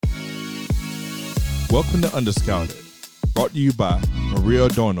Welcome to Underscouted, brought to you by Maria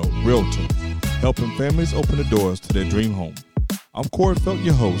Adorno, Realtor, helping families open the doors to their dream home. I'm Corey Felt,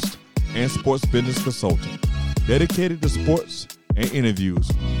 your host and sports business consultant, dedicated to sports and interviews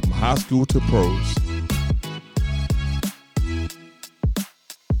from high school to pros.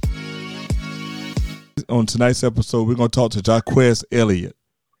 On tonight's episode, we're going to talk to Jaquez Elliot,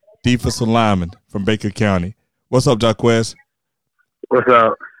 defensive lineman from Baker County. What's up, Jaquez? What's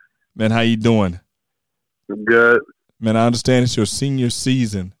up? Man, how you doing? Good. Man, I understand it's your senior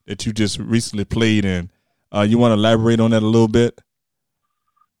season that you just recently played in. You want to elaborate on that a little bit?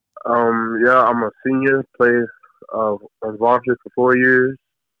 Yeah, I'm a senior. Played on Varsity for 4 years.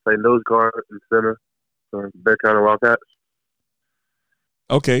 Played nose guard and center for Baker County Wildcats.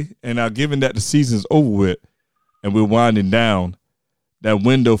 Okay, and now given that the season's over with and we're winding down, that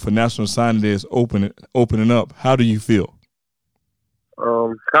window for National Signing Day is opening up. How do you feel?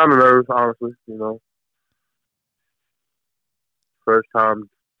 Kind of nervous, honestly. You know, first time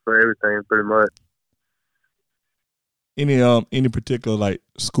for everything, pretty much. Any particular like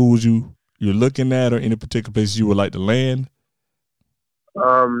schools you're looking at, or any particular places you would like to land?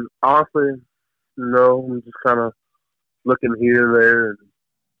 Honestly, no. I'm just kind of looking here and there,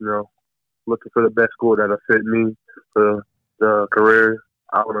 and looking for the best school that'll fit me for the career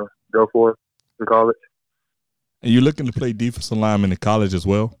I want to go for in college. And you're looking to play defensive lineman in college as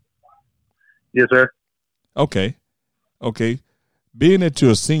well? Yes, sir. Okay. Being that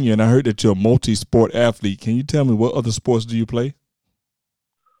you're a senior, and I heard that you're a multi-sport athlete, can you tell me what other sports do you play?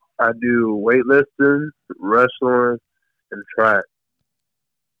 I do weightlifting, wrestling, and track.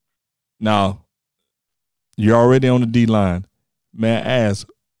 Now, you're already on the D-line. May I ask,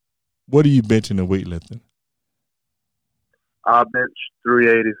 what are you benching in weightlifting? I bench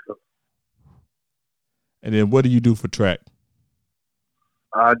 380. And then what do you do for track?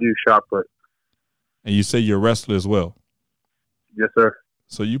 I do shot put. And you say you're a wrestler as well? Yes, sir.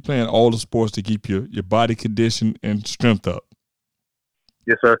 So you playing all the sports to keep your body condition and strength up?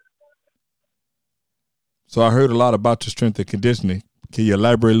 Yes, sir. So I heard a lot about your strength and conditioning. Can you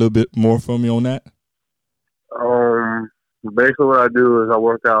elaborate a little bit more for me on that? Basically what I do is I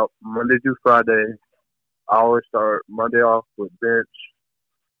work out Monday through Friday. I always start Monday off with bench,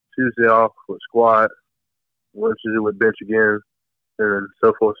 Tuesday off with squat, Wednesday with bench again, and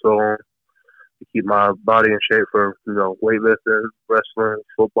so forth, so on, to keep my body in shape for, weightlifting, wrestling,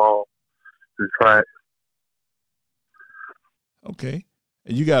 football, and track. Okay.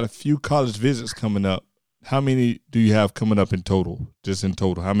 And you got a few college visits coming up. How many do you have coming up in total, just in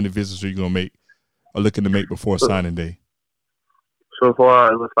total? How many visits are you going to make or looking to make before signing day? So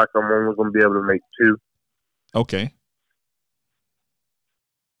far, it looks like I'm only going to be able to make 2. Okay.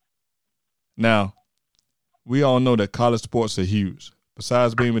 Now, we all know that college sports are huge.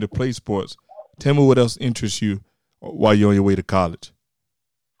 Besides being able to play sports, tell me what else interests you while you're on your way to college.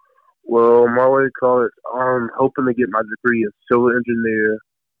 Well, on my way to college, I'm hoping to get my degree in civil engineer,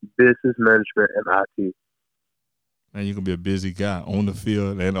 business management, and IT. Man, you're going to be a busy guy on the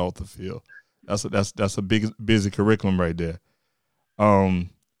field and off the field. That's a big, busy curriculum right there.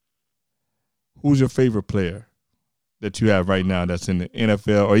 Who's your favorite player that you have right now that's in the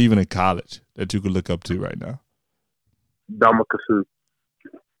NFL or even in college that you could look up to right now? Dominican.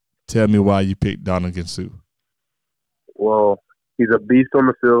 Tell me why you picked Dominican Sue. Well, he's a beast on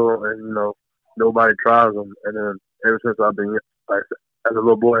the field, and nobody tries him. And then ever since I've been as a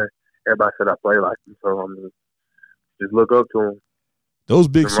little boy, everybody said I play like him, so I'm just look up to him. Those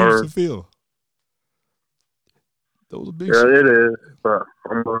big shoes to fill. Those are big shoes. Yeah, it is, but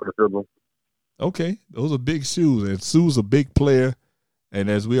I'm going to fill them. Okay, those are big shoes, and Sue's a big player,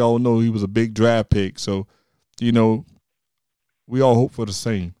 and as we all know, he was a big draft pick. So, we all hope for the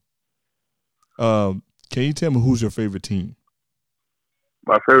same. Can you tell me who's your favorite team?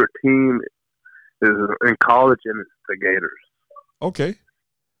 My favorite team is in college, and it's the Gators. Okay.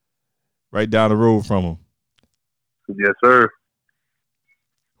 Right down the road from them. Yes, sir.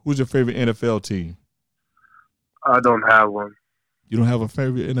 Who's your favorite NFL team? I don't have one. You don't have a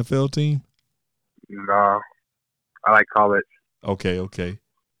favorite NFL team? No. I like college. Okay.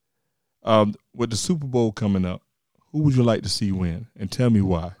 With the Super Bowl coming up, who would you like to see win? And tell me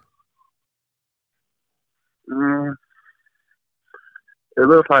why. It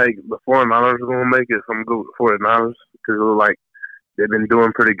looks like the 49ers are going to make it. So I'm going to go with the 49ers because it looks like they've been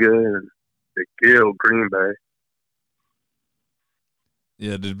doing pretty good and they killed Green Bay.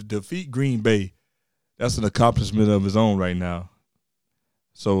 Yeah, to defeat Green Bay, that's an accomplishment of his own right now.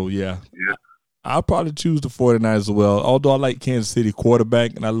 So, yeah. I'll probably choose the 49ers as well. Although I like Kansas City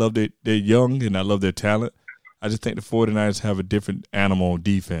quarterback, and I love that they're young and I love their talent, I just think the 49ers have a different animal on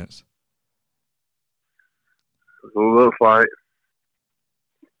defense. a little fight.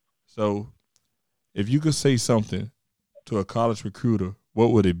 So, if you could say something to a college recruiter,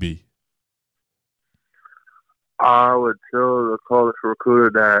 what would it be? I would tell the college recruiter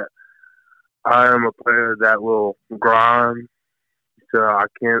that I am a player that will grind till I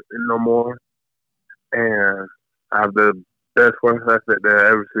can't no more, and I have the best work ethic that I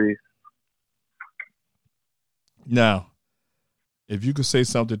ever see. Now, if you could say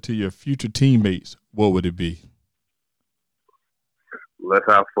something to your future teammates, what would it be? Let's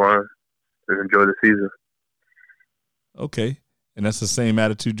have fun and enjoy the season. Okay. And that's the same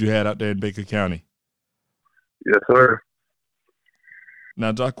attitude you had out there in Baker County. Yes, sir.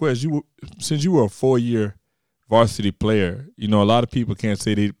 Now, Jaquez, since you were a 4-year varsity player, a lot of people can't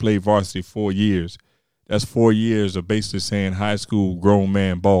say they played varsity 4 years. That's 4 years of basically saying high school grown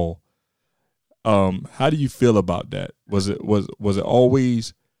man ball. How do you feel about that? Was it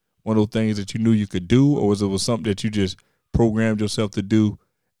always one of those things that you knew you could do, or was it something that you just programmed yourself to do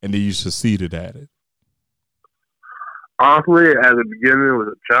and then you succeeded at it? Honestly, at the beginning, it was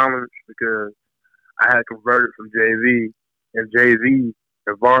a challenge because I had converted from JV, and JV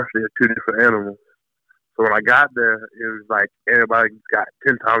and varsity are two different animals. So when I got there, it was like everybody got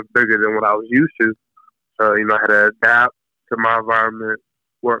 10 times bigger than what I was used to. So, I had to adapt to my environment,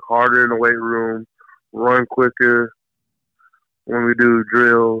 work harder in the weight room, run quicker when we do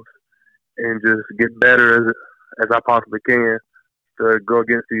drills, and just get better as I possibly can to go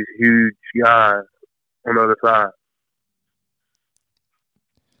against these huge guys on the other side.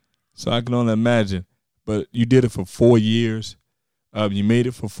 So I can only imagine. But you did it for 4 years. You made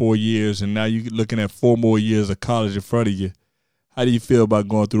it for 4 years, and now you're looking at 4 more years of college in front of you. How do you feel about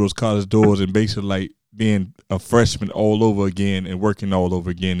going through those college doors and basically like being a freshman all over again and working all over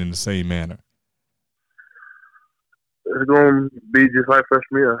again in the same manner? It's going to be just like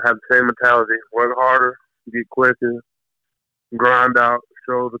freshman year. Have the same mentality. Work harder, get quicker, grind out,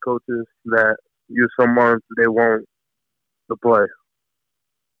 show the coaches that you're someone they want to play.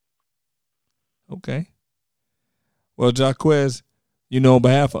 Okay. Well, Jaquez, on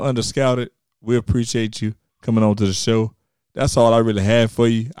behalf of Underscouted, we appreciate you coming on to the show. That's all I really have for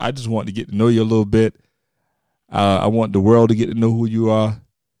you. I just want to get to know you a little bit. I want the world to get to know who you are,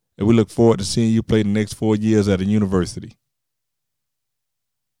 and we look forward to seeing you play the next 4 years at a university.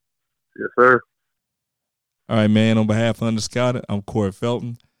 Yes, sir. All right, man. On behalf of Underscouted, I'm Corey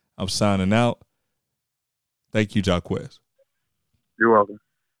Felton. I'm signing out. Thank you, Jaquez. You're welcome.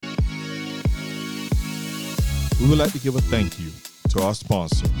 We would like to give a thank you to our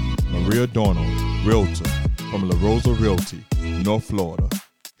sponsor, Maria Dorno, Realtor from La Rosa Realty, North Florida,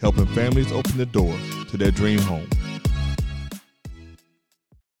 helping families open the door to their dream home.